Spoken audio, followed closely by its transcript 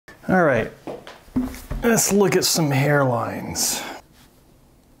All right, let's look at some hairlines.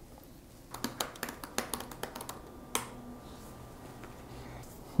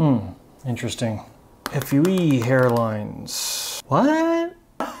 Interesting. FUE hairlines. What?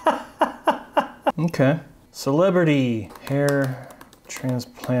 Okay. Celebrity hair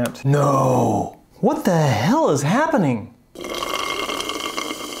transplant. No! What the hell is happening?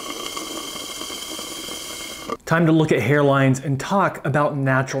 Time to look at hairlines and talk about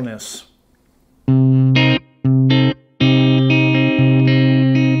naturalness.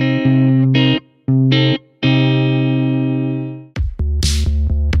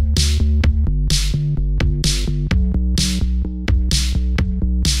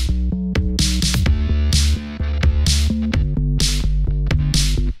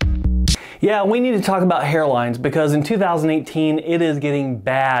 Yeah, we need to talk about hairlines because in 2018, it is getting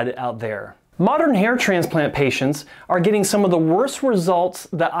bad out there. Modern hair transplant patients are getting some of the worst results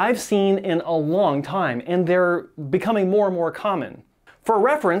that I've seen in a long time, and they're becoming more and more common. For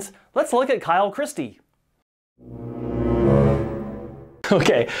reference, let's look at Kyle Christie.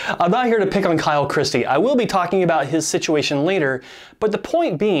 Okay, I'm not here to pick on Kyle Christie. I will be talking about his situation later, but the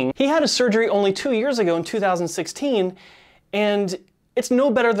point being, he had a surgery only 2 years ago in 2016, and it's no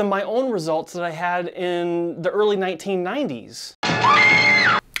better than my own results that I had in the early 1990s.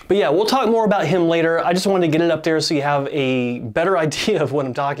 But yeah, we'll talk more about him later. I just wanted to get it up there so you have a better idea of what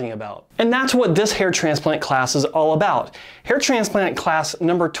I'm talking about. And that's what this hair transplant class is all about. Hair transplant class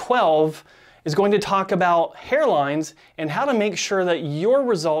number 12 is going to talk about hairlines and how to make sure that your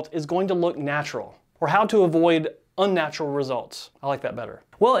result is going to look natural, or how to avoid unnatural results. I like that better.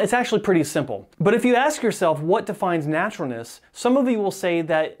 Well, it's actually pretty simple. But if you ask yourself what defines naturalness, some of you will say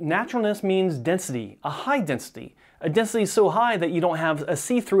that naturalness means density, a high density. A density so high that you don't have a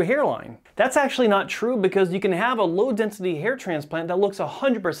see-through hairline. That's actually not true because you can have a low-density hair transplant that looks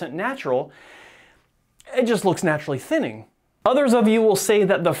 100% natural. It just looks naturally thinning. Others of you will say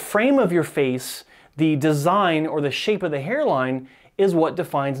that the frame of your face, the design or the shape of the hairline, is what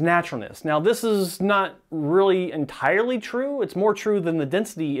defines naturalness. Now, this is not really entirely true. It's more true than the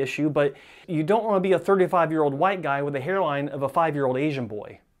density issue, but you don't want to be a 35-year-old white guy with a hairline of a 5-year-old Asian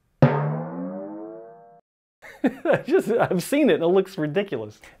boy. I've seen it and it looks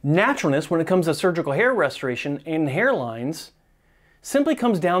ridiculous. Naturalness, when it comes to surgical hair restoration and hairlines, simply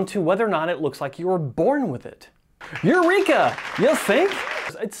comes down to whether or not it looks like you were born with it. Eureka! You think?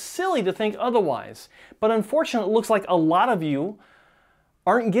 It's silly to think otherwise, but unfortunately it looks like a lot of you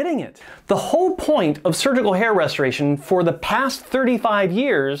aren't getting it. The whole point of surgical hair restoration for the past 35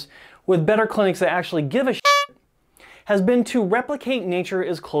 years, with better clinics that actually give a shit, has been to replicate nature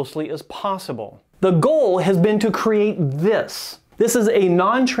as closely as possible. The goal has been to create this. This is a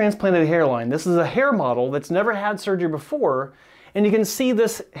non-transplanted hairline. This is a hair model that's never had surgery before, and you can see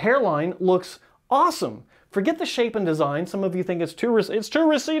this hairline looks awesome. Forget the shape and design. Some of you think it's too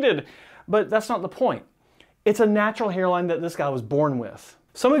receded, but that's not the point. It's a natural hairline that this guy was born with.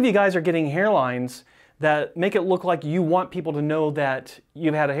 Some of you guys are getting hairlines that make it look like you want people to know that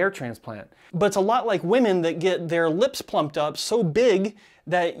you've had a hair transplant. But it's a lot like women that get their lips plumped up so big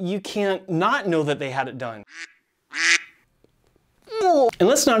that you can't not know that they had it done. And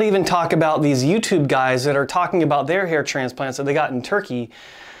let's not even talk about these YouTube guys that are talking about their hair transplants that they got in Turkey.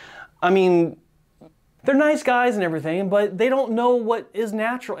 I mean, they're nice guys and everything, but they don't know what is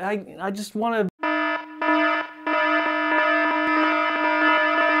natural. I just want to...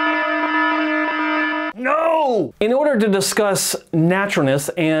 No! In order to discuss naturalness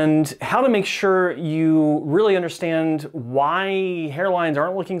and how to make sure you really understand why hairlines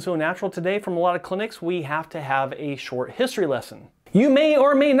aren't looking so natural today from a lot of clinics, we have to have a short history lesson. You may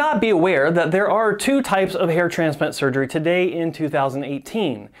or may not be aware that there are two types of hair transplant surgery today in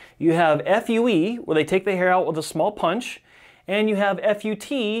 2018. You have FUE, where they take the hair out with a small punch, and you have FUT,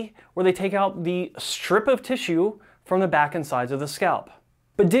 where they take out the strip of tissue from the back and sides of the scalp.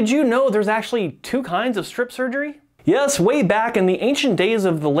 But did you know there's actually two kinds of strip surgery? Yes, way back in the ancient days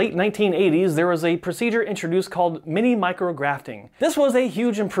of the late 1980s, there was a procedure introduced called mini micrografting. This was a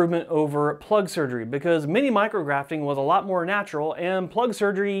huge improvement over plug surgery because mini micrografting was a lot more natural and plug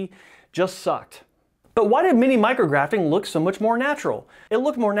surgery just sucked. But why did mini micrografting look so much more natural? It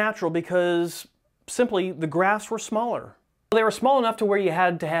looked more natural because simply the grafts were smaller. They were small enough to where you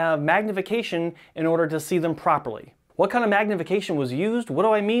had to have magnification in order to see them properly. What kind of magnification was used? What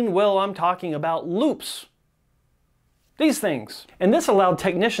do I mean? Well, I'm talking about loupes. These things. And this allowed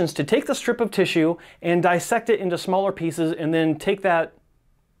technicians to take the strip of tissue and dissect it into smaller pieces and then take that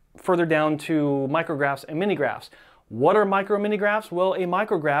further down to micrografts and mini-grafts. What are micro-mini-grafts? Well, a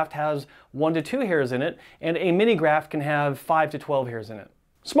micrograft has 1 to 2 hairs in it, and a mini-graft can have 5 to 12 hairs in it.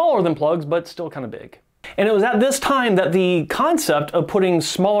 Smaller than plugs, but still kind of big. And it was at this time that the concept of putting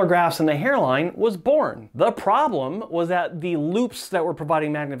smaller grafts in the hairline was born. The problem was that the loops that were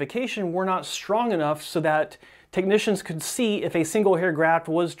providing magnification were not strong enough so that technicians could see if a single hair graft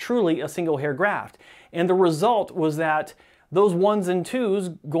was truly a single hair graft. And the result was that those 1s and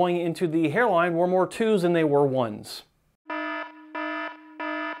 2s going into the hairline were more 2s than they were 1s.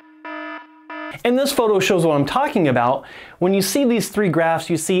 And this photo shows what I'm talking about. When you see these 3 grafts,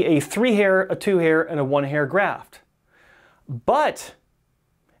 you see a 3 hair, a 2 hair, and a 1 hair graft. But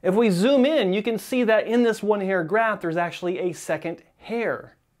if we zoom in, you can see that in this 1 hair graft, there's actually a 2nd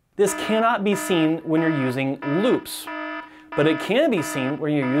hair. This cannot be seen when you're using loops, but it can be seen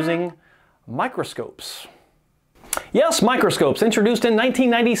when you're using microscopes. Yes, microscopes, introduced in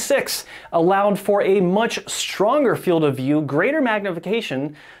 1996, allowed for a much stronger field of view, greater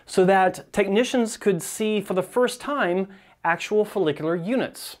magnification, so that technicians could see for the first time actual follicular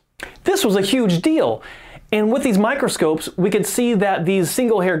units. This was a huge deal. And with these microscopes, we could see that these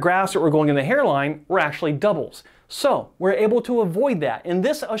single hair grafts that were going in the hairline were actually doubles. So we're able to avoid that. And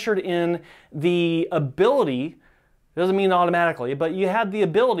this ushered in the ability, doesn't mean automatically, but you had the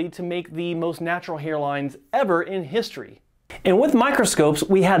ability to make the most natural hairlines ever in history. And with microscopes,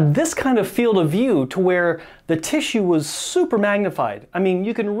 we had this kind of field of view to where the tissue was super magnified. I mean,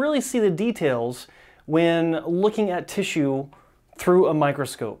 you can really see the details when looking at tissue through a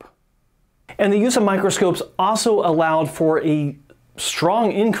microscope. And the use of microscopes also allowed for a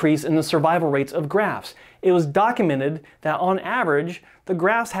strong increase in the survival rates of grafts. It was documented that on average, the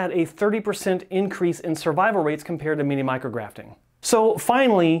grafts had a 30% increase in survival rates compared to mini micrografting. So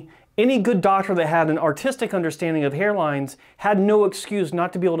finally, any good doctor that had an artistic understanding of hairlines had no excuse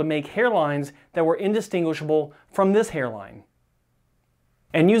not to be able to make hairlines that were indistinguishable from this hairline.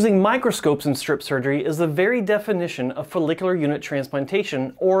 And using microscopes in strip surgery is the very definition of follicular unit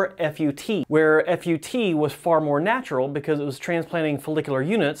transplantation, or FUT, where FUT was far more natural because it was transplanting follicular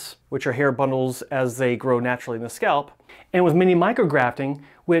units, which are hair bundles as they grow naturally in the scalp, and with mini micrografting,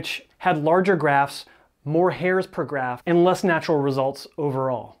 which had larger grafts, more hairs per graft, and less natural results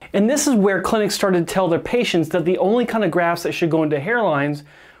overall. And this is where clinics started to tell their patients that the only kind of grafts that should go into hairlines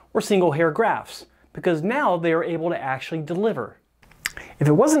were single hair grafts, because now they are able to actually deliver. If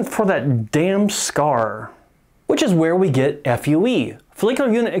it wasn't for that damn scar, which is where we get FUE.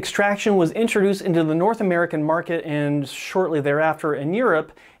 Follicular unit extraction was introduced into the North American market and shortly thereafter in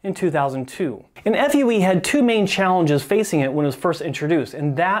Europe in 2002. And FUE had 2 main challenges facing it when it was first introduced,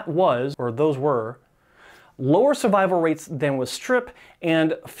 and that was, or those were, lower survival rates than with strip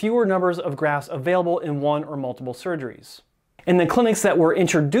and fewer numbers of grafts available in 1 or multiple surgeries. And the clinics that were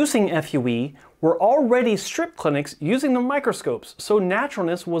introducing FUE were already strip clinics using the microscopes, so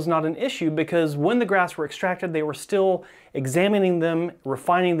naturalness was not an issue because when the grafts were extracted, they were still examining them,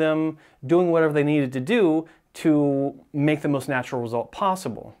 refining them, doing whatever they needed to do to make the most natural result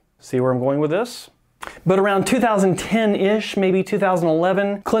possible. See where I'm going with this? But around 2010-ish, maybe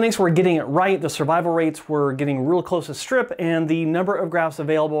 2011, clinics were getting it right, the survival rates were getting real close to strip, and the number of grafts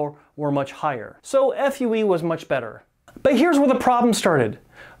available were much higher. So FUE was much better. But here's where the problem started.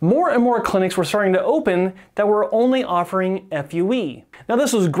 More and more clinics were starting to open that were only offering FUE. Now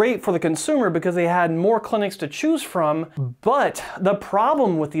this was great for the consumer because they had more clinics to choose from, but the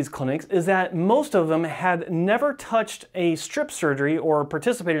problem with these clinics is that most of them had never touched a strip surgery or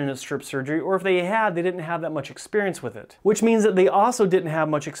participated in a strip surgery, or if they had, they didn't have that much experience with it. Which means that they also didn't have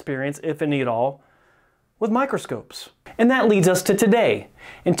much experience, if any at all, with microscopes. And that leads us to today.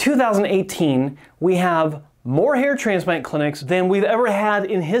 In 2018, we have more hair transplant clinics than we've ever had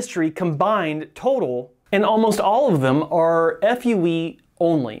in history combined total, and almost all of them are FUE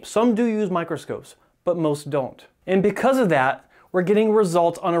only. Some do use microscopes, but most don't. And because of that, we're getting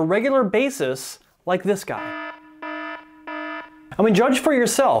results on a regular basis like this guy. I mean, judge for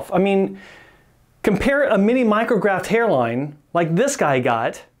yourself. I mean, compare a mini micrograft hairline like this guy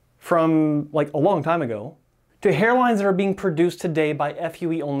got from like a long time ago to hairlines that are being produced today by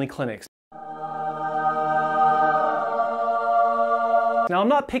FUE only clinics. Now I'm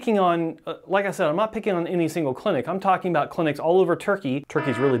not picking on, like I said, I'm not picking on any single clinic. I'm talking about clinics all over Turkey.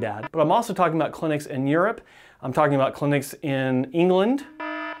 Turkey's really bad. But I'm also talking about clinics in Europe. I'm talking about clinics in England,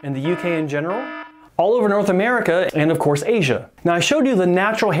 and the UK in general, all over North America, and of course Asia. Now I showed you the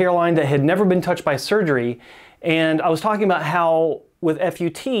natural hairline that had never been touched by surgery, and I was talking about how with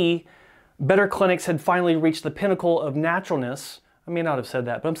FUT, better clinics had finally reached the pinnacle of naturalness. I may not have said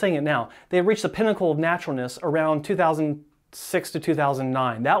that, but I'm saying it now. They had reached the pinnacle of naturalness around 2006 to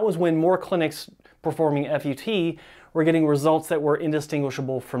 2009. That was when more clinics performing FUT were getting results that were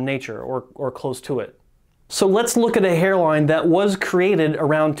indistinguishable from nature or close to it. So let's look at a hairline that was created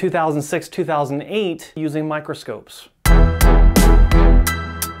around 2006, 2008 using microscopes.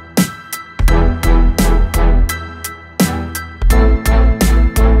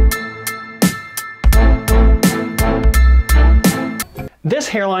 This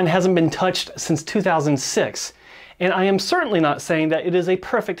hairline hasn't been touched since 2006, and I am certainly not saying that it is a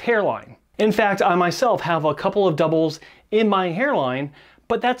perfect hairline. In fact, I myself have a couple of doubles in my hairline,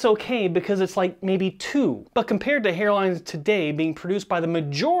 but that's okay because it's like maybe 2. But compared to hairlines today being produced by the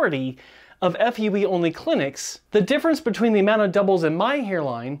majority of FUE-only clinics, the difference between the amount of doubles in my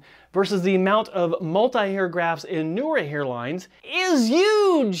hairline versus the amount of multi-hair grafts in newer hairlines is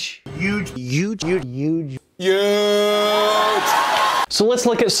huge! Huge. So let's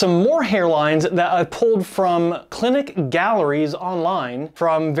look at some more hairlines that I pulled from clinic galleries online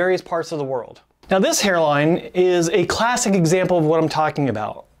from various parts of the world. Now this hairline is a classic example of what I'm talking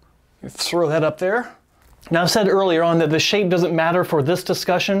about. Throw that up there. Now I've said earlier on that the shape doesn't matter for this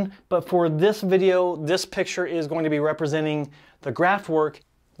discussion, but for this video, this picture is going to be representing the graft work.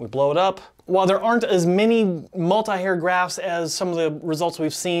 We blow it up. While there aren't as many multi-hair grafts as some of the results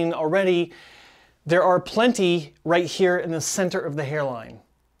we've seen already, there are plenty right here in the center of the hairline.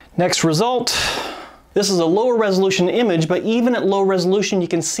 Next result. This is a lower resolution image, but even at low resolution, you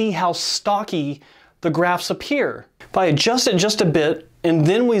can see how stocky the grafts appear. If I adjust it just a bit and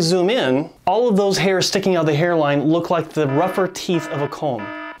then we zoom in, all of those hairs sticking out of the hairline look like the rougher teeth of a comb.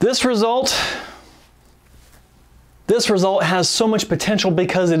 This result has so much potential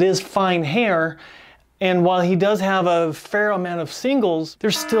because it is fine hair. And while he does have a fair amount of singles,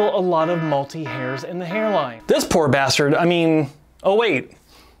 there's still a lot of multi-hairs in the hairline. This poor bastard, I mean, oh wait,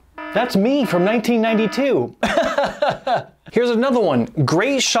 that's me from 1992. Here's another one.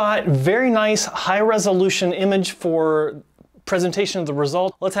 Great shot, very nice high resolution image for presentation of the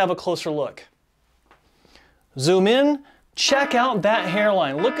result. Let's have a closer look. Zoom in, check out that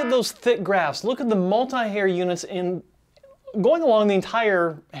hairline. Look at those thick grafts. Look at the multi-hair units going along the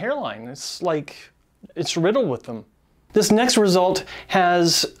entire hairline. It's riddled with them. This next result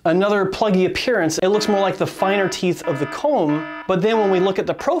has another pluggy appearance. It looks more like the finer teeth of the comb, but then when we look at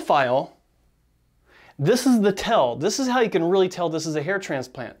the profile, this is the tell. This is how you can really tell this is a hair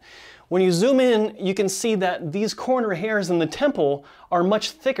transplant. When you zoom in, you can see that these corner hairs in the temple are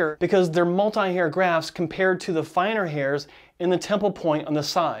much thicker because they're multi-hair grafts compared to the finer hairs in the temple point on the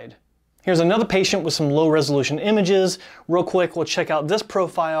side. Here's another patient with some low resolution images. Real quick, we'll check out this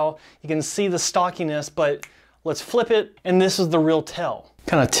profile. You can see the stockiness, but let's flip it, and this is the real tell.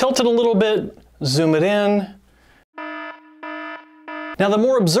 Kind of tilt it a little bit, zoom it in. Now the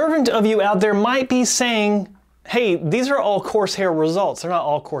more observant of you out there might be saying, hey, these are all coarse hair results. They're not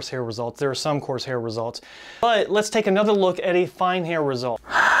all coarse hair results. There are some coarse hair results. But let's take another look at a fine hair result.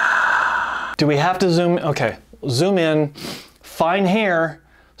 Do we have to zoom? Okay, zoom in. Fine hair.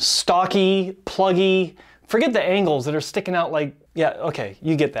 Stocky, pluggy, forget the angles that are sticking out like, yeah, okay,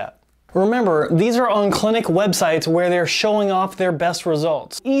 you get that. Remember, these are on clinic websites where they're showing off their best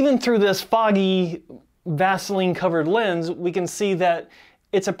results. Even through this foggy Vaseline covered lens, we can see that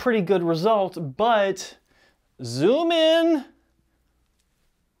it's a pretty good result, but zoom in.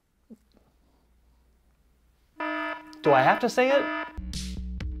 Do I have to say it?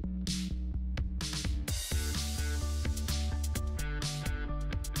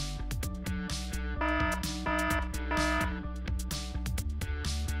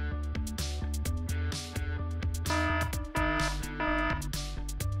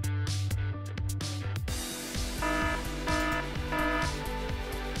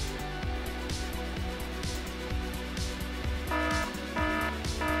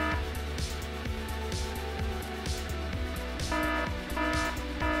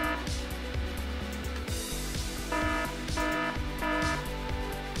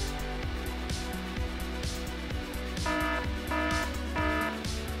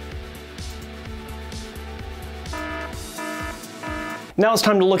 Now it's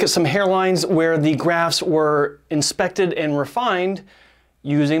time to look at some hairlines where the grafts were inspected and refined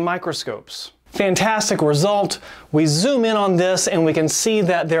using microscopes. Fantastic result. We zoom in on this and we can see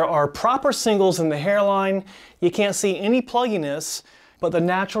that there are proper singles in the hairline. You can't see any plugginess, but the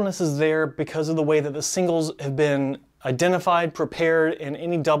naturalness is there because of the way that the singles have been identified, prepared, and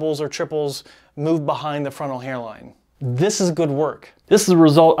any doubles or triples moved behind the frontal hairline. This is good work. This is the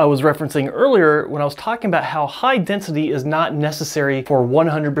result I was referencing earlier when I was talking about how high density is not necessary for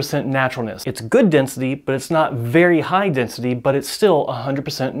 100% naturalness. It's good density, but it's not very high density, but it's still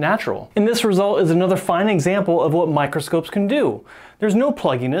 100% natural. And this result is another fine example of what microscopes can do. There's no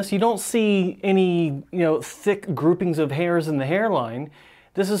plugginess. You don't see any, thick groupings of hairs in the hairline.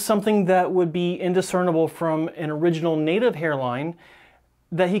 This is something that would be indiscernible from an original native hairline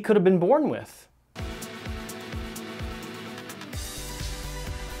that he could have been born with.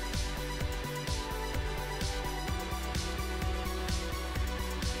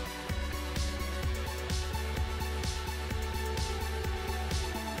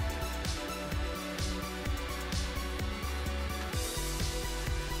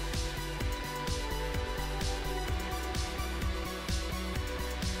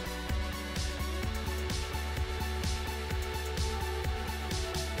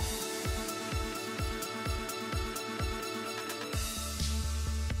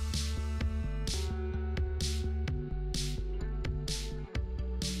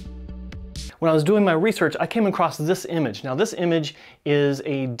 When I was doing my research, I came across this image. Now this image is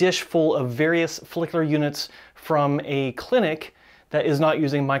a dish full of various follicular units from a clinic that is not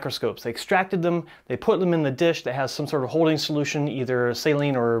using microscopes. They extracted them, they put them in the dish that has some sort of holding solution, either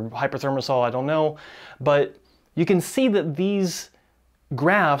saline or hyperthermosol, I don't know. But you can see that these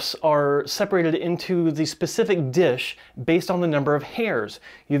grafts are separated into the specific dish based on the number of hairs.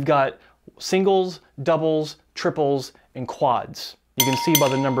 You've got singles, doubles, triples, and quads. You can see by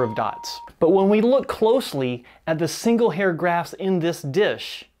the number of dots. But when we look closely at the single hair grafts in this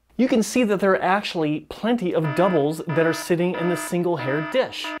dish, you can see that there are actually plenty of doubles that are sitting in the single hair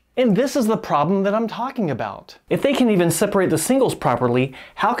dish. And this is the problem that I'm talking about. If they can even separate the singles properly,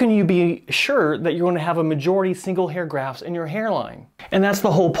 how can you be sure that you're going to have a majority single hair grafts in your hairline? And that's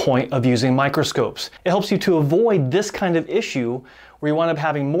the whole point of using microscopes. It helps you to avoid this kind of issue where you wind up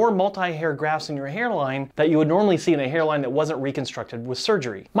having more multi-hair grafts in your hairline that you would normally see in a hairline that wasn't reconstructed with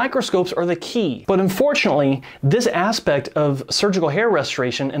surgery. Microscopes are the key, but unfortunately, this aspect of surgical hair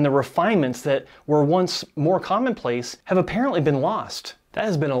restoration and the refinements that were once more commonplace have apparently been lost. That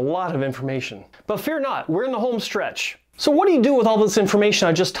has been a lot of information. But fear not, we're in the home stretch. So what do you do with all this information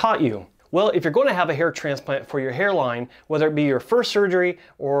I just taught you? Well, if you're going to have a hair transplant for your hairline, whether it be your first surgery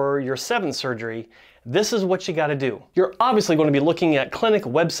or your 7th surgery, this is what you got to do. You're obviously going to be looking at clinic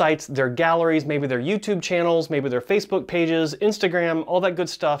websites, their galleries, maybe their YouTube channels, maybe their Facebook pages, Instagram, all that good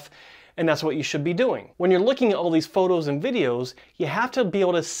stuff, and that's what you should be doing. When you're looking at all these photos and videos, you have to be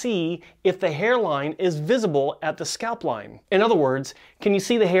able to see if the hairline is visible at the scalp line. In other words, can you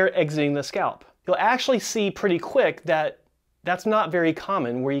see the hair exiting the scalp? You'll actually see pretty quick that that's not very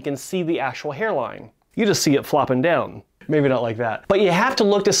common where you can see the actual hairline. You just see it flopping down. Maybe not like that. But you have to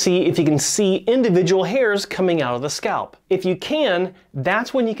look to see if you can see individual hairs coming out of the scalp. If you can,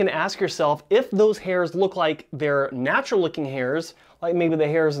 that's when you can ask yourself if those hairs look like they're natural looking hairs, like maybe the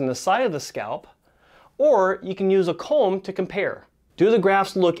hairs in the side of the scalp, or you can use a comb to compare. Do the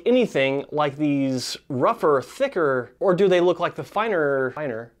grafts look anything like these rougher, thicker, or do they look like the finer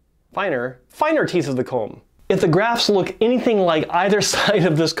teeth of the comb? If the grafts look anything like either side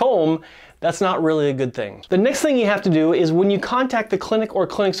of this comb, that's not really a good thing. The next thing you have to do is when you contact the clinic or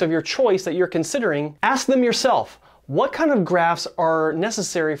clinics of your choice that you're considering, ask them yourself, what kind of grafts are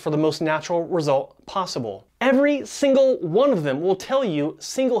necessary for the most natural result possible? Every single one of them will tell you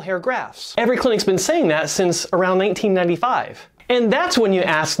single hair grafts. Every clinic's been saying that since around 1995. And that's when you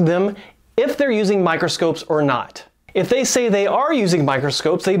ask them if they're using microscopes or not. If they say they are using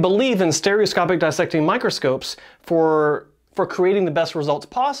microscopes, they believe in stereoscopic dissecting microscopes for creating the best results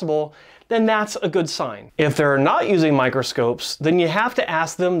possible, then that's a good sign. If they're not using microscopes, then you have to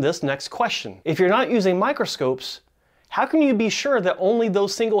ask them this next question. If you're not using microscopes, how can you be sure that only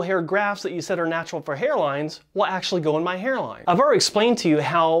those single hair grafts that you said are natural for hairlines will actually go in my hairline? I've already explained to you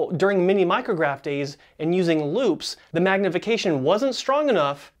how during mini micrograft days and using loupes, the magnification wasn't strong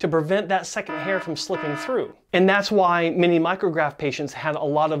enough to prevent that second hair from slipping through. And that's why mini micrograft patients had a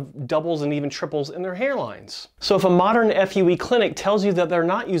lot of doubles and even triples in their hairlines. So if a modern FUE clinic tells you that they're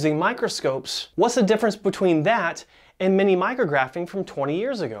not using microscopes, what's the difference between that and mini micrografting from 20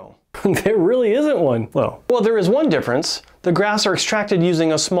 years ago? There really isn't one. Well, there is one difference. The grafts are extracted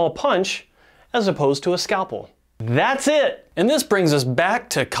using a small punch as opposed to a scalpel. That's it. And this brings us back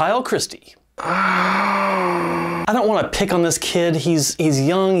to Kyle Christie. I don't want to pick on this kid. He's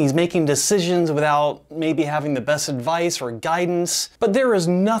young, he's making decisions without maybe having the best advice or guidance. But there is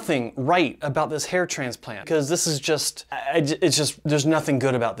nothing right about this hair transplant because this is there's nothing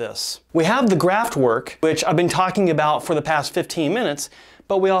good about this. We have the graft work, which I've been talking about for the past 15 minutes,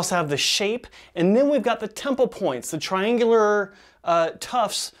 but we also have the shape, and then we've got the temple points, the triangular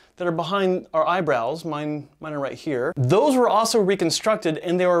tufts that are behind our eyebrows, mine are right here, those were also reconstructed,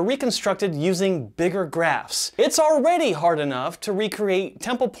 and they were reconstructed using bigger grafts. It's already hard enough to recreate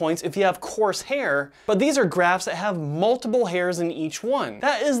temple points if you have coarse hair, but these are grafts that have multiple hairs in each one.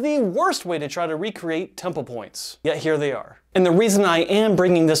 That is the worst way to try to recreate temple points. Yet here they are. And the reason I am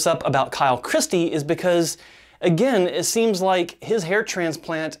bringing this up about Kyle Christie is because, again, it seems like his hair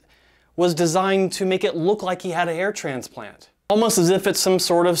transplant was designed to make it look like he had a hair transplant. Almost as if it's some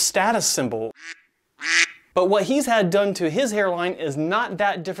sort of status symbol. But what he's had done to his hairline is not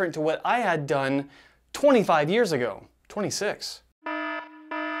that different to what I had done 25 years ago, 26.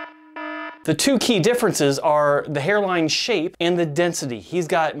 The two key differences are the hairline shape and the density. He's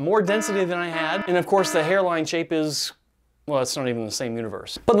got more density than I had, and of course the hairline shape is, well, it's not even the same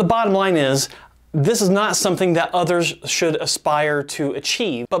universe. But the bottom line is, this is not something that others should aspire to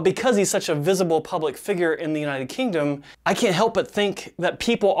achieve, but because he's such a visible public figure in the United Kingdom, I can't help but think that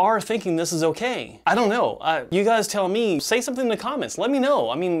people are thinking this is okay. I don't know. You guys tell me, say something in the comments, let me know.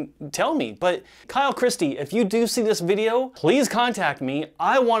 I mean, tell me. But Kyle Christie, if you do see this video, please contact me.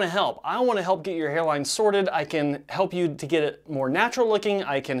 I want to help. I want to help get your hairline sorted. I can help you to get it more natural looking.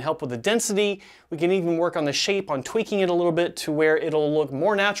 I can help with the density. We can even work on the shape, on tweaking it a little bit to where it'll look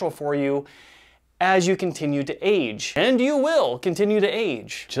more natural for you as you continue to age. And you will continue to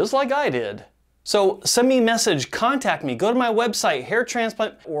age, just like I did. So send me a message, contact me, go to my website, Hair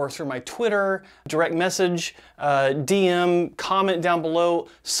Transplant, or through my Twitter, direct message, DM, comment down below,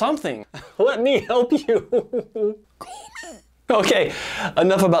 something. Let me help you. Okay,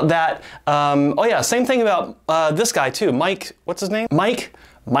 enough about that. Oh yeah, same thing about this guy too, Mike, what's his name? Not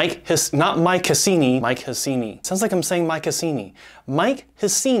Mike Hassini, Mike Hassini. Sounds like I'm saying Mike Hassini. Mike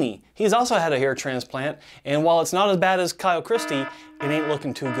Hassini. He's also had a hair transplant, and while it's not as bad as Kyle Christie, it ain't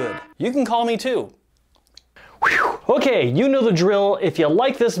looking too good. You can call me too. Whew. Okay, you know the drill. If you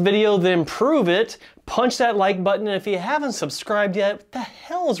like this video, then prove it. Punch that like button, and if you haven't subscribed yet, what the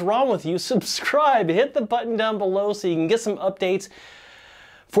hell is wrong with you? Subscribe, hit the button down below so you can get some updates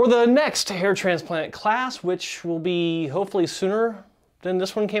for the next hair transplant class, which will be hopefully sooner than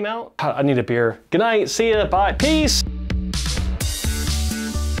this one came out. I need a beer. Good night, see ya, bye, peace.